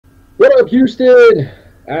What up, Houston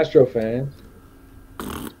Astro fans?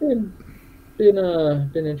 Been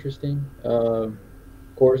been interesting. Of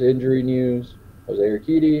course, injury news: Jose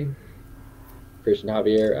Urquidy, Cristian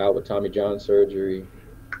Javier out with Tommy John surgery.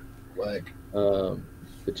 Like,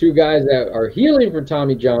 The two guys that are healing from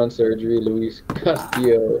Tommy John surgery, Luis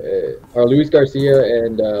Garcia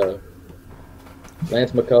and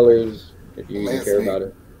Lance McCullers. If you even Lance care about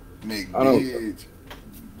it, I don't. McBitch.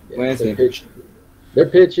 yeah, Lance they're ain't pitch, they're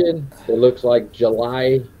pitching. It looks like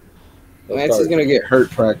July. They'll Lance is start. gonna get hurt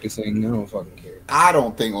practicing. I don't fucking care. I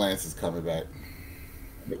don't think Lance is coming back.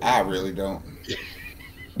 I mean, I really don't.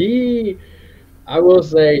 he, I will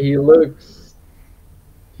say, he looks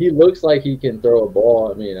like he can throw a ball.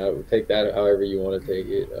 I mean, I would take that however you want to take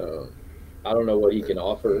it. I don't know what he can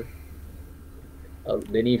offer.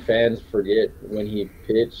 Many fans forget when he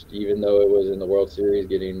pitched, even though it was in the World Series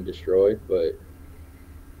getting destroyed. But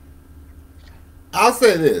I'll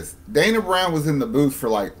say this: Dana Brown was in the booth for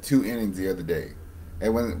like 2 innings the other day,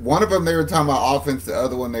 and when one of them they were talking about offense, the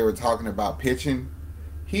other one they were talking about pitching.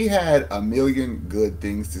 He had a million good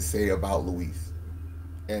things to say about Luis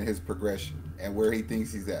and his progression and where he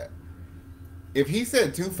thinks he's at. If he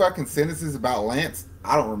said two fucking sentences about Lance,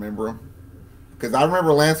 I don't remember him because I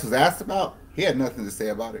remember Lance was asked about. He had nothing to say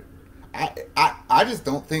about it. I just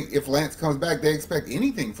don't think if Lance comes back, they expect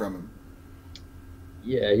anything from him.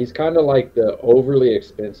 yeah, he's kind of like the overly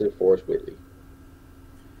expensive Forrest Whitley.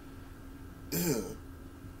 Ugh.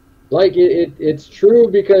 Like it's true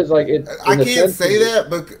because like it's I in the can't sense say of, that,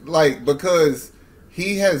 but like because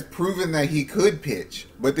he has proven that he could pitch,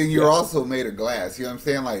 but then you're yeah. also made of glass. You know what I'm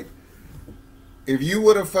saying? Like if you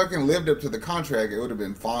would have fucking lived up to the contract, it would have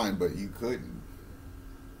been fine, but you couldn't.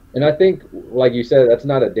 And I think, like you said, that's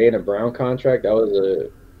not a Dana Brown contract. That was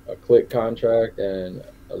a Click contract and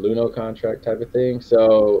a Luno contract type of thing.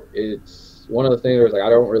 So it's one of the things where it's like I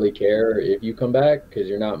don't really care if you come back because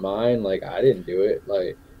you're not mine. Like I didn't do it.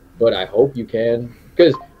 Like, but I hope you can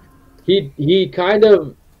because he kind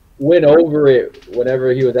of went over it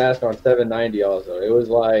whenever he was asked on 790. Also, it was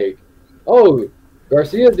like, oh,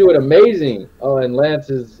 Garcia's doing amazing. Oh, and Lance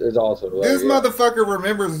is also like, This yeah. motherfucker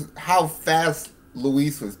remembers how fast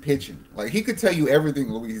Luis was pitching. Like he could tell you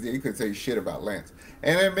everything Luis did. He could say shit about Lance,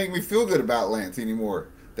 and it make me feel good about Lance anymore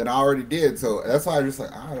than I already did. So that's why I'm just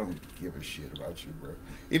like, I don't give a shit about you, bro.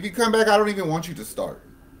 If you come back, I don't even want you to start.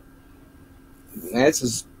 Lance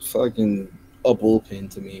is fucking a bullpen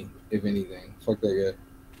to me, if anything. Fuck that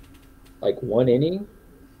guy. Like one inning,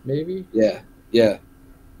 maybe Yeah, yeah.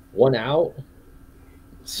 one out.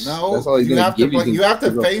 That's No, all he's you gonna have to give you. play, you have to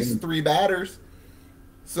Give up face innings. 3 batters.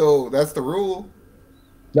 So that's the rule.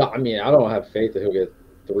 No, I mean I don't have faith that he'll get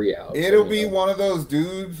three outs. I It'll mean, be one of those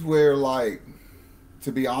dudes where, like,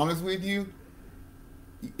 to be honest with you,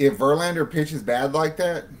 if Verlander pitches bad like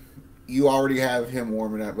that, you already have him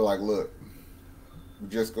warming up. But like, look,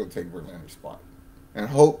 just go take Verlander's spot and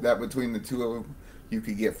hope that between the two of them, you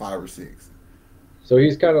could get 5 or 6. so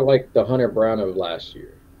he's kind of like the Hunter Brown of last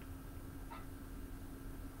year.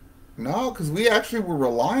 No, because we actually were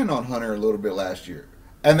relying on Hunter a little bit last year,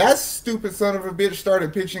 and that stupid son of a bitch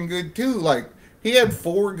started pitching good too. Like he had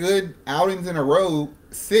 4 good outings in a row,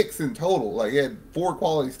 6 in total. Like he had 4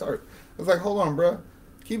 quality starts. I was like, hold on, bro,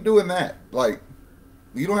 keep doing that. Like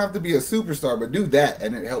you don't have to be a superstar, but do that,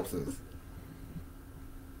 and it helps us.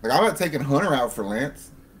 Like I'm not taking Hunter out for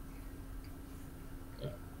Lance.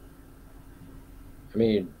 I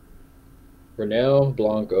mean, Renell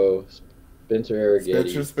Blanco, Spencer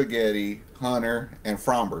Spencer Arrighetti. Spaghetti, Hunter, and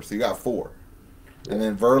Fromber. So you got 4, and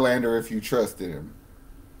then Verlander if you trusted him.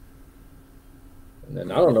 And then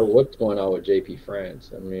I don't know what's going on with JP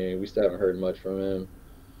France. I mean, we still haven't heard much from him.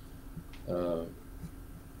 Um,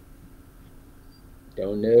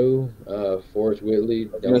 don't know. Forrest Whitley.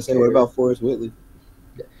 I was Don't gonna say, what care. about Forrest Whitley?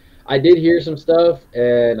 I did hear some stuff,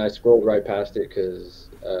 and I scrolled right past it because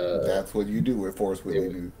That's what you do with Forrest Whitley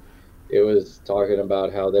it, news. it was talking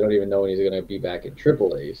about how they don't even know when he's going to be back in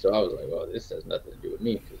AAA. So I was like, well, this has nothing to do with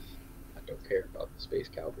me because I don't care about the Space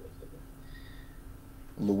Cowboys.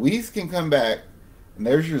 Luis can come back, and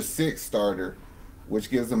there's your 6th starter,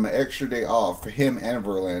 which gives him an extra day off for him and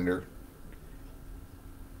Verlander.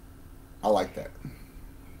 I like that.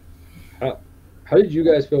 How did you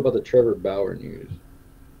guys feel about the Trevor Bauer news?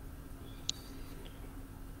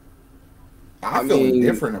 I I feel mean-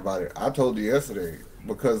 indifferent about it. I told you yesterday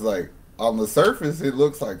because, like, on the surface, it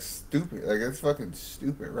looks like stupid. Like, it's fucking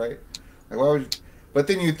stupid, right? Like, why would you? But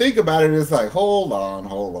then you think about it, it's like, hold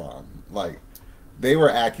on. Like, they were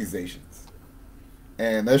accusations,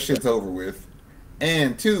 and that shit's over with.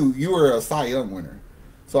 And 2, you were a Cy Young winner,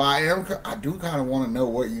 so I do kind of want to know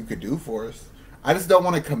what you could do for us. I just don't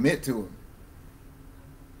want to commit to him.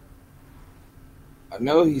 I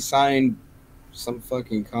know he signed some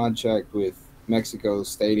fucking contract with Mexico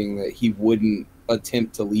stating that he wouldn't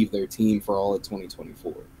attempt to leave their team for all of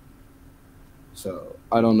 2024. So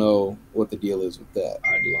I don't know what the deal is with that.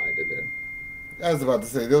 I'd lie to them. I was about to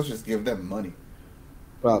say they'll just give them money.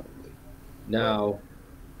 Probably. Now,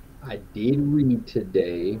 I did read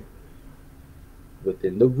today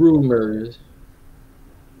within the rumors,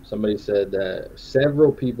 somebody said that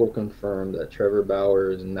several people confirmed that Trevor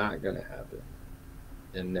Bauer is not going to happen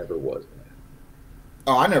and never was going to happen.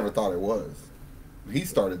 Oh, I never thought it was. He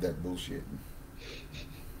started that bullshit.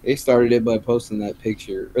 They started it by posting that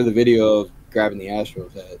picture or the video of grabbing the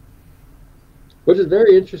Astros head. Which is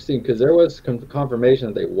very interesting because there was confirmation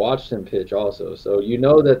that they watched him pitch also. So you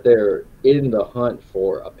know that they're in the hunt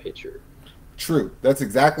for a pitcher. True. That's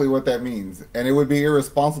exactly what that means. And it would be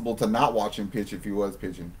irresponsible to not watch him pitch if he was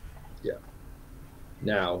pitching. Yeah.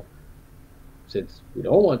 Now, since we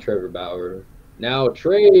don't want Trevor Bauer, now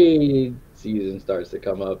trade season starts to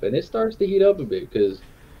come up and it starts to heat up a bit because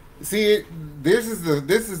see, this is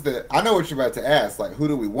the I know what you're about to ask, like who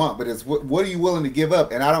do we want, but it's what are you willing to give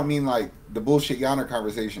up? And I don't mean like the bullshit Yonder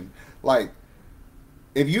conversation. Like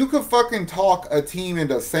if you could fucking talk a team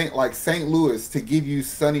into St. Louis to give you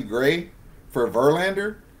Sonny Gray for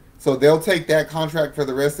Verlander, so they'll take that contract for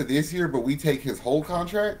the rest of this year, but we take his whole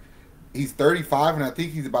contract. He's 35 and I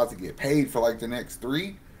think he's about to get paid for like the next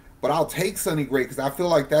 3. But I'll take Sonny Gray because I feel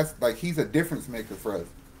like that's like he's a difference maker for us.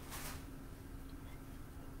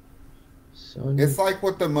 It's like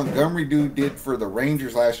what the Montgomery dude did for the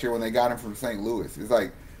Rangers last year when they got him from St. Louis. It's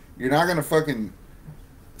like you're not gonna fucking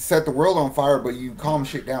set the world on fire, but you calm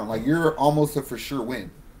shit down. Like you're almost a for sure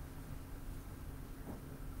win.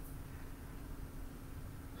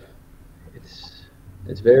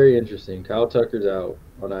 It's very interesting. Kyle Tucker's out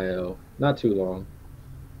on IL. Not too long.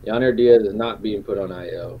 Yonder Diaz is not being put on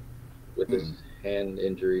IL with his hand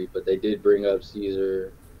injury, but they did bring up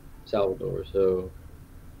Cesar Salvador, so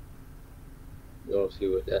we'll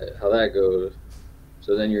see how that goes.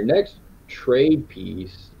 So then your next trade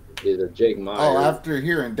piece is a Jake Myers. Oh, after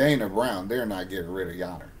hearing Dana Brown, they're not getting rid of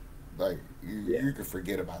Yonder. Like you can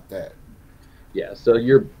forget about that. Yeah. So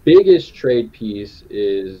your biggest trade piece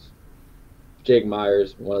is Jake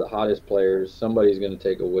Myers, one of the hottest players. Somebody's going to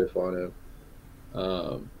take a whiff on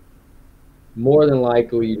him. More than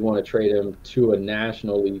likely, you'd want to trade him to a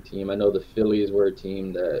National League team. I know the Phillies were a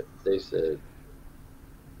team that they said.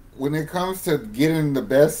 When it comes to getting the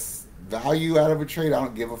best value out of a trade, I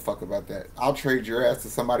don't give a fuck about that. I'll trade your ass to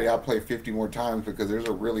somebody I'll play 50 more times because there's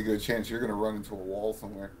a really good chance you're going to run into a wall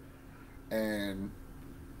somewhere. And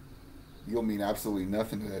you'll mean absolutely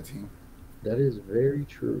nothing to that team. That is very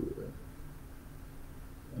true.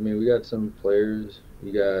 I mean, we got some players.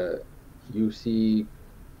 You got UC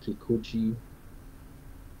Kikuchi.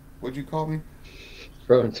 What'd you call me?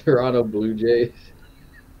 From Toronto Blue Jays.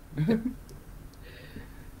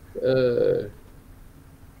 The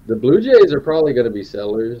Blue Jays are probably going to be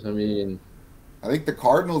sellers. I mean, I think the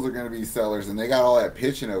Cardinals are going to be sellers, and they got all that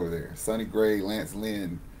pitching over there. Sonny Gray, Lance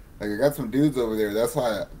Lynn. Like, I got some dudes over there. That's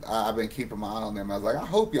why I've been keeping my eye on them. I was like, I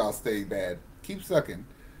hope y'all stay bad. Keep sucking.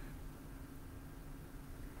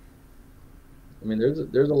 I mean,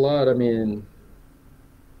 there's a lot. I mean,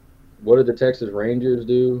 what did the Texas Rangers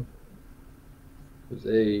do? Because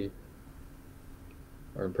they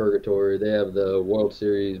are in purgatory. They have the World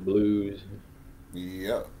Series blues.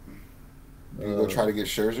 Yep. You go try to get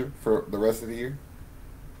Scherzer for the rest of the year?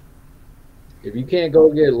 If you can't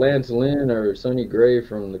go get Lance Lynn or Sonny Gray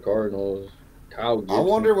from the Cardinals, Kyle Gibson. I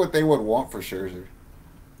wonder what they would want for Scherzer.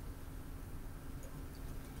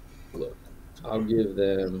 Look, I'll give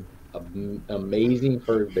them an amazing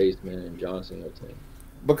first baseman in John Singleton.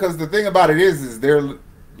 Because the thing about it is they're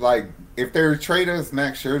like, if they're trade us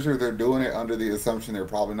Max Scherzer, they're doing it under the assumption they're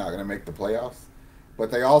probably not going to make the playoffs. But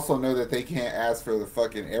they also know that they can't ask for the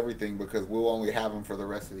fucking everything because we'll only have them for the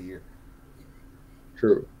rest of the year.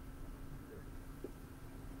 True.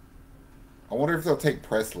 I wonder if they'll take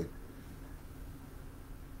Presley.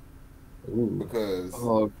 Ooh. Because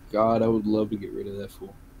oh god, I would love to get rid of that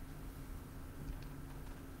fool.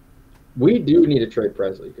 We do need to trade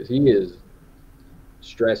Presley because he is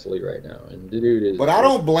stressly right now, and the dude is. But I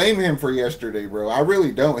don't blame him for yesterday, bro. I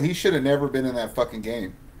really don't. He should have never been in that fucking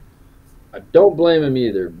game. I don't blame him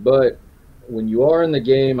either, but when you are in the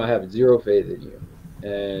game, I have zero faith in you.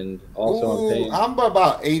 And also, I'm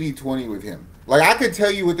about 80-20 with him. Like, I could tell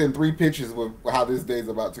you within 3 pitches with how this day's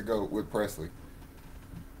about to go with Presley.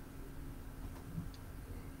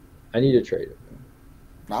 I need to trade him.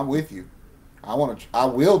 I'm with you. I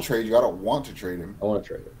will trade you. I don't want to trade him. I want to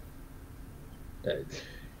trade him.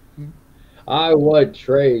 I would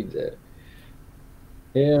trade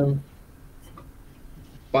him.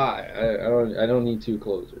 Bye. I don't need two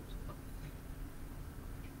closers.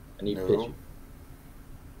 I need No. pitching.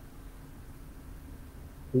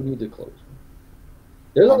 Who needs a closer?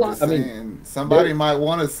 There's a I'm lot. just I mean, saying, somebody might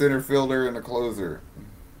want a center fielder and a closer.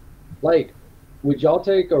 like, would y'all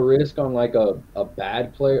take a risk on like a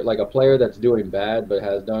bad player, like a player that's doing bad but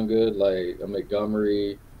has done good, like a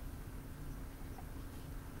Montgomery?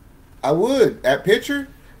 I would at pitcher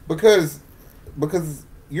because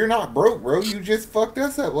you're not broke, bro. You just fucked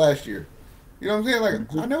us up last year. You know what I'm saying?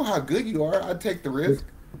 Like I know how good you are. I'd take the risk.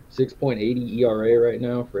 6.80 ERA right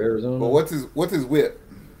now for Arizona. But what's his whip?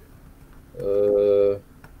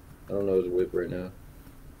 I don't know his whip right now.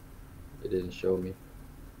 It didn't show me.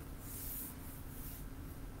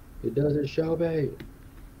 It doesn't show me.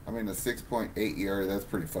 I mean, a 6.8 ERA. That's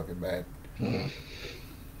pretty fucking bad.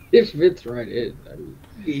 If it's right in. I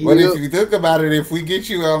mean, But if you think about it, if we get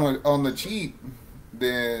you on the cheap,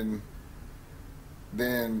 then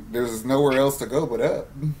there's nowhere else to go but up.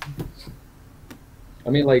 I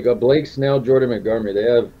mean, like Blake Snell, Jordan Montgomery, they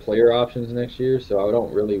have player options next year, so I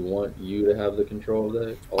don't really want you to have the control of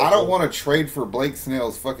that. Also. I don't want to trade for Blake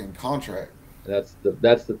Snell's fucking contract. That's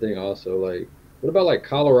the thing. Also, like, what about like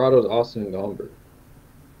Colorado's Austin Gomber?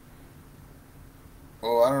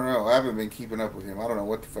 Oh, I don't know. I haven't been keeping up with him. I don't know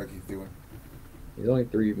what the fuck he's doing. He's only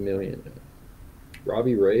 $3 million.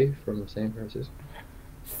 Robbie Ray from San Francisco.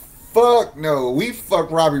 Fuck no. We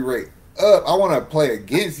fucked Robbie Ray up. I want to play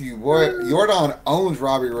against you, boy. Jordan owns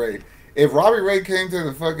Robbie Ray. If Robbie Ray came to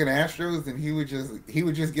the fucking Astros, then he would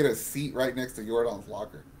just get a seat right next to Jordan's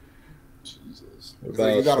locker. Jesus. So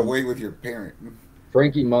you gotta wait with your parent.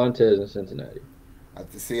 Frankie Montez in Cincinnati. I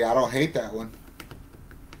don't hate that one.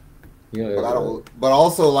 You know, But I don't. But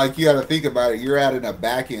also, like, you got to think about it. You're adding a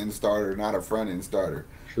back end starter, not a front end starter.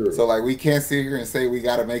 True. So, like, we can't sit here and say we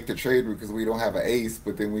got to make the trade because we don't have an ace,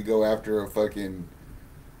 but then we go after a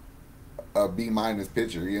B-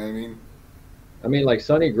 pitcher. You know what I mean? I mean, like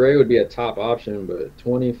Sonny Gray would be a top option, but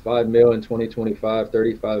 25 mil in 2025,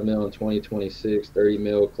 35 mil in 2026, 30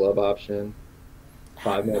 mil club option,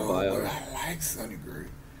 5 mil buyout. But I like Sonny Gray.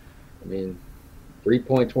 I mean,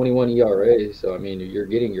 3.21 ERA. So I mean, you're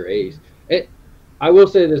getting your ace. I will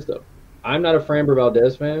say this though, I'm not a Framber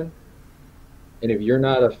Valdez fan, and if you're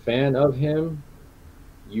not a fan of him,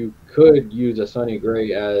 you could use a Sonny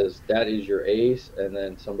Gray as that is your ace, and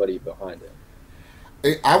then somebody behind him.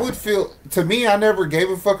 I would feel, to me, I never gave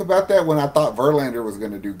a fuck about that when I thought Verlander was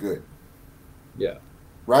going to do good. Yeah.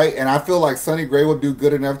 Right? And I feel like Sonny Gray will do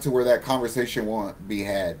good enough to where that conversation won't be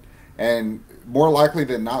had. And more likely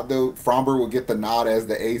than not, though, Framber will get the nod as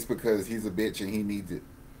the ace because he's a bitch and he needs it.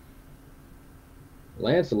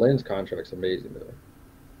 Lance Lynn's contract's amazing, though.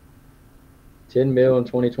 10 mil in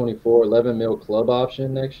 2024, 11 mil club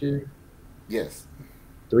option next year. Yes.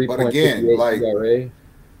 3.58 ERA.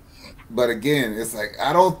 But again, it's like,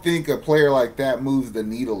 I don't think a player like that moves the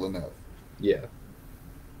needle enough. Yeah.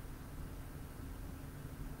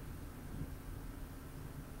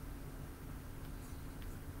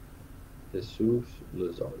 Jesus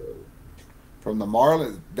Luzardo. From the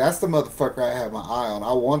Marlins, that's the motherfucker I have my eye on.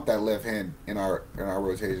 I want that left hand in our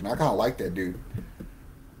rotation. I kind of like that dude.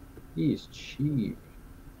 He's cheap.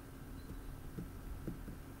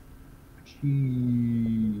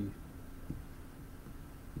 Cheap.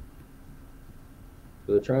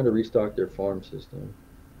 So they're trying to restock their farm system.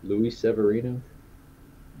 Luis Severino.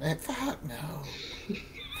 Man, fuck no.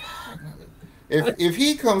 Fuck no. If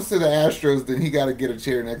he comes to the Astros, then he got to get a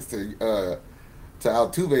chair next to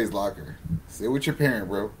Altuve's locker. Sit with your parent,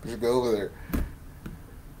 bro. Just go over there.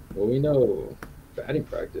 Well, we know batting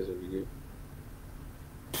practice would be good.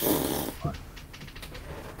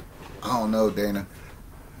 I don't know, Dana.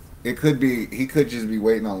 It could be he could just be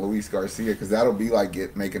waiting on Luis Garcia because that'll be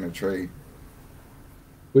like making a trade.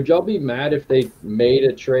 Would y'all be mad if they made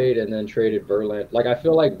a trade and then traded Verlander? Like, I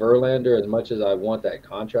feel like Verlander, as much as I want that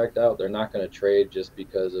contract out, they're not going to trade just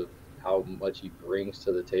because of how much he brings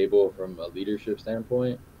to the table from a leadership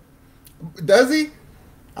standpoint. Does he?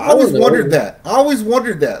 I always wondered that.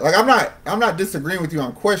 Like, I'm not disagreeing with you.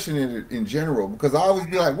 I'm questioning it in general because I always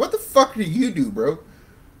be like, what the fuck do you do, bro?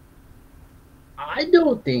 I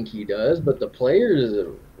don't think he does, but the players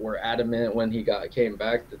were adamant when he came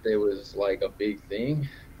back that there was like a big thing.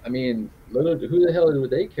 I mean, who the hell would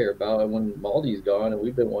they care about when Maldi's gone and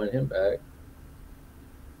we've been wanting him back?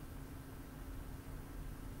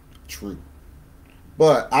 True.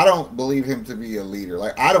 But I don't believe him to be a leader.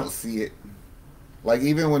 Like, I don't see it. Like,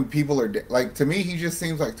 even when people are... Like, to me, he just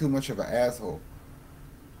seems like too much of an asshole.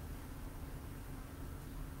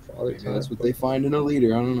 Father Maybe time. that's what they find in a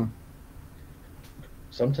leader. I don't know.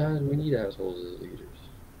 Sometimes we need assholes as leaders.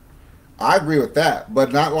 I agree with that,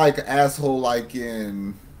 but not like asshole like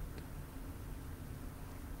in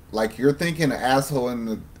like you're thinking an asshole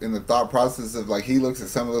in the thought process of like he looks at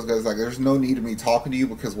some of those guys like there's no need of me talking to you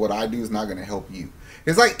because what I do is not going to help you.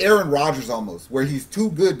 It's like Aaron Rodgers almost, where he's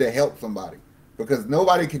too good to help somebody because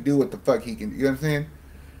nobody can do what the fuck he can. You know what I'm saying?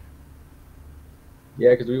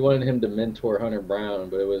 Yeah, because we wanted him to mentor Hunter Brown,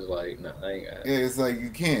 but it was like, nah, I ain't got it. Yeah, it's like you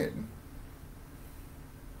can't.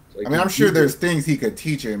 Like, I mean, I'm sure there's things he could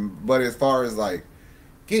teach him, but as far as like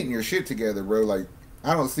getting your shit together, bro, like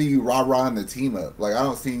I don't see you rah-rahing the team up. Like I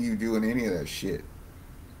don't see you doing any of that shit.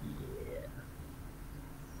 Yeah.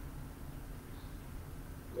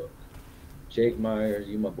 Look, Jake Myers,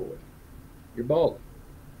 you my boy. You're balling.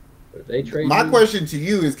 But if they trade My you, question to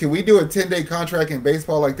you is, can we do a 10-day contract in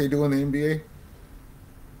baseball like they do in the NBA?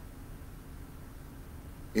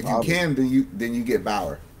 If you can, then you get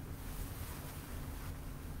Bauer.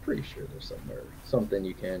 pretty sure there's something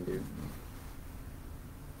you can do.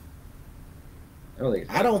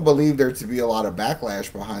 I don't believe there to be a lot of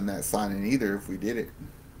backlash behind that signing either if we did it.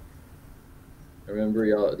 Remember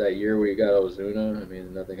y'all that year we got Ozuna? I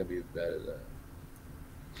mean, nothing can be as bad as that.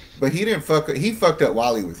 But he didn't fuck up. He fucked up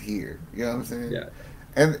while he was here. You know what I'm saying? Yeah.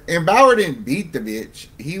 And Bauer didn't beat the bitch.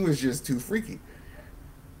 He was just too freaky.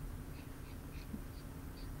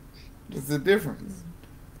 There's a difference.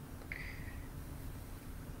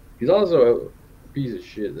 He's also a piece of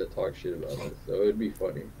shit that talks shit about us, so it'd be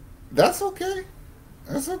funny. That's okay.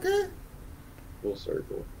 That's okay. Full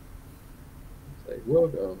circle. It's like,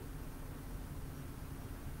 welcome.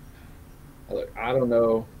 Look, I don't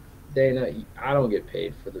know, Dana. I don't get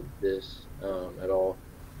paid for this at all.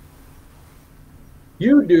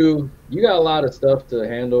 You do. You got a lot of stuff to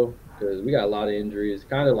handle because we got a lot of injuries.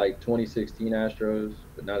 Kind of like 2016 Astros,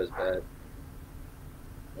 but not as bad.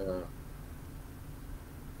 The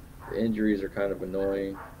injuries are kind of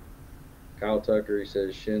annoying. Kyle Tucker, he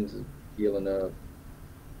says shins is healing up.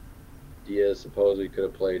 Diaz supposedly could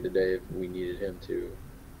have played today if we needed him to.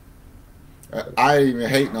 I ain't even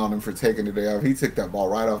hating on him for taking the day off. He took that ball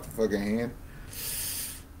right off the fucking hand.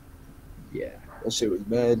 Yeah. That shit was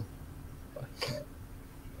bad.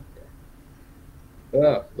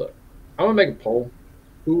 Look, I'm going to make a poll.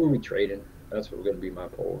 Who are we trading? That's what going to be my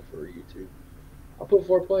poll for YouTube. I'll put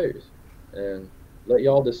 4 players and let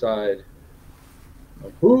y'all decide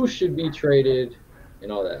who should be traded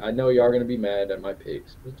and all that. I know y'all are going to be mad at my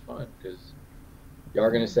picks, but it's fine because y'all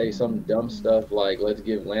are going to say some dumb stuff like, let's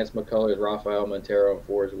give Lance McCullers, Rafael Montero, and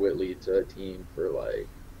Forrest Whitley to a team for like.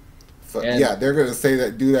 So, yeah, they're going to say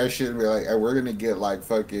that, do that shit and be like, hey, we're going to get like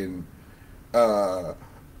fucking Otani.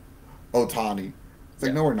 It's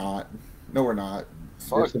like, no, we're not. No, we're not.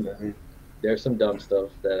 There's some dumb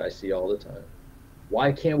stuff that I see all the time.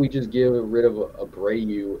 Why can't we just get rid of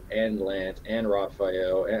Abreu and Lance and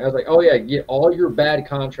Rafael? And I was like, oh, yeah, get all your bad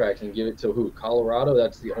contracts and give it to who? Colorado?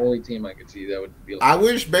 That's the only team I could see that would be like. I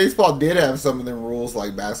wish baseball did have some of them rules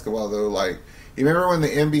like basketball, though. Like, you remember when the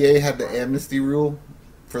NBA had the amnesty rule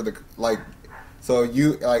for the, like, so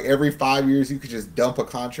you, like, every 5 years you could just dump a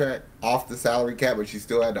contract off the salary cap, but you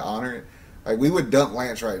still had to honor it? Like, we would dump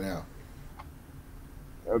Lance right now.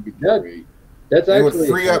 That would be great. That's it actually would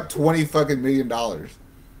free up $20 fucking million. Fuck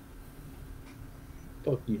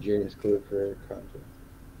you, James Cliff, for contract.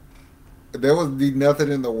 There would be nothing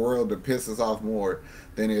in the world to piss us off more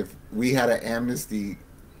than if we had an amnesty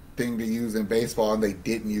thing to use in baseball and they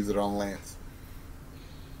didn't use it on Lance.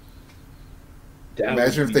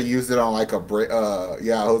 Imagine if they used it on like Jose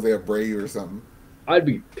Abreu or something. I'd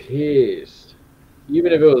be pissed.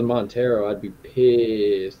 Even if it was Montero, I'd be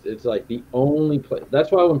pissed. It's like the only play. That's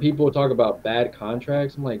why when people talk about bad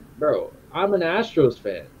contracts, I'm like, bro, I'm an Astros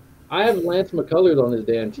fan. I have Lance McCullers on this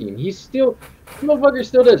damn team. Motherfucker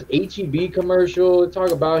still does HEB commercial.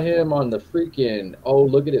 Talk about him on the freaking,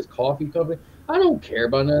 look at his coffee company. I don't care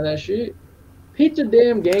about none of that shit. Pitch a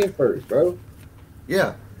damn game first, bro.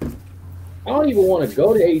 Yeah. I don't even want to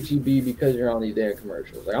go to HEB because you're on these damn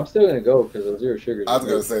commercials. Like, I'm still going to go because of Zero Sugar. I was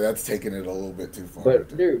going to say that's taking it a little bit too far.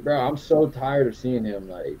 But, dude, bro, I'm so tired of seeing him.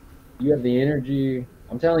 Like, you have the energy.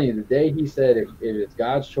 I'm telling you, the day he said, if it's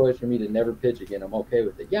God's choice for me to never pitch again, I'm okay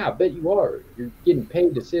with it. Yeah, I bet you are. You're getting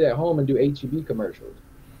paid to sit at home and do HEB commercials.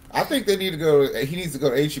 I think he needs to go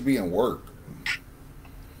to HEB and work.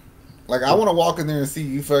 Like, I want to walk in there and see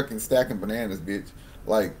you fucking stacking bananas, bitch.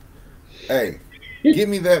 Like, hey. Give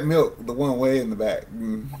me that milk, the one way in the back.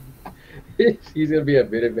 He's going to be a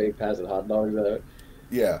Minute Maid passing hot dogs out.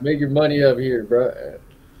 Yeah. Make your money up here, bro.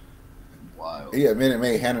 Wow. Yeah, Minute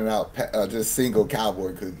Maid handing out just single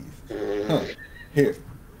cowboy cookies. Here.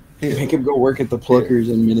 Here. Make him go work at the Pluckers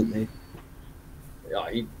in Minute Maid.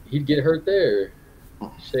 Yeah, he'd get hurt there.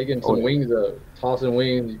 Shaking some wings up, tossing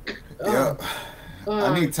wings. Yeah.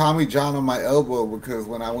 I need Tommy John on my elbow because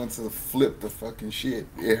when I went to flip the fucking shit,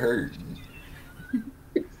 it hurt.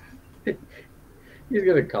 He's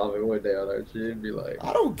gonna comment one day on our shit and be like,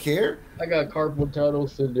 I don't care. I got carpal tunnel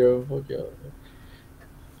syndrome. Fuck y'all.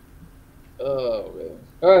 Oh, man.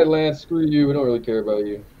 All right, Lance, screw you. We don't really care about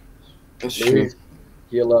you. That's true.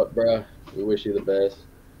 Heal up, bruh. We wish you the best.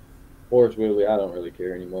 Forrest Whitley, I don't really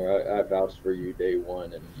care anymore. I vouched for you day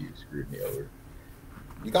one, and you screwed me over.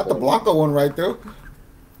 You got the Blanco one right there.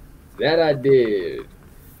 That I did.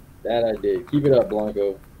 Keep it up,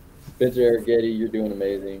 Blanco. Spencer Arrighetti, you're doing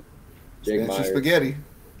amazing. Jake Spencer Myers, Spaghetti.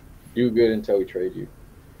 do good until we trade you.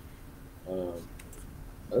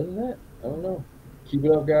 Other than that, I don't know. Keep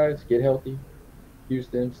it up, guys. Get healthy.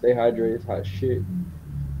 Houston, stay hydrated. It's hot as shit.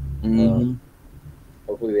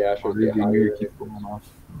 Hopefully the Astros get higher.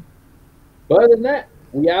 But other than that,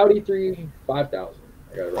 we Audi 5,000.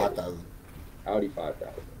 I got it right. 5,000. Audi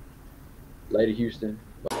 5,000. Later, Houston.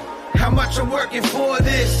 How much I'm working for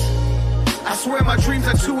this? I swear my dreams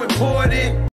are too important.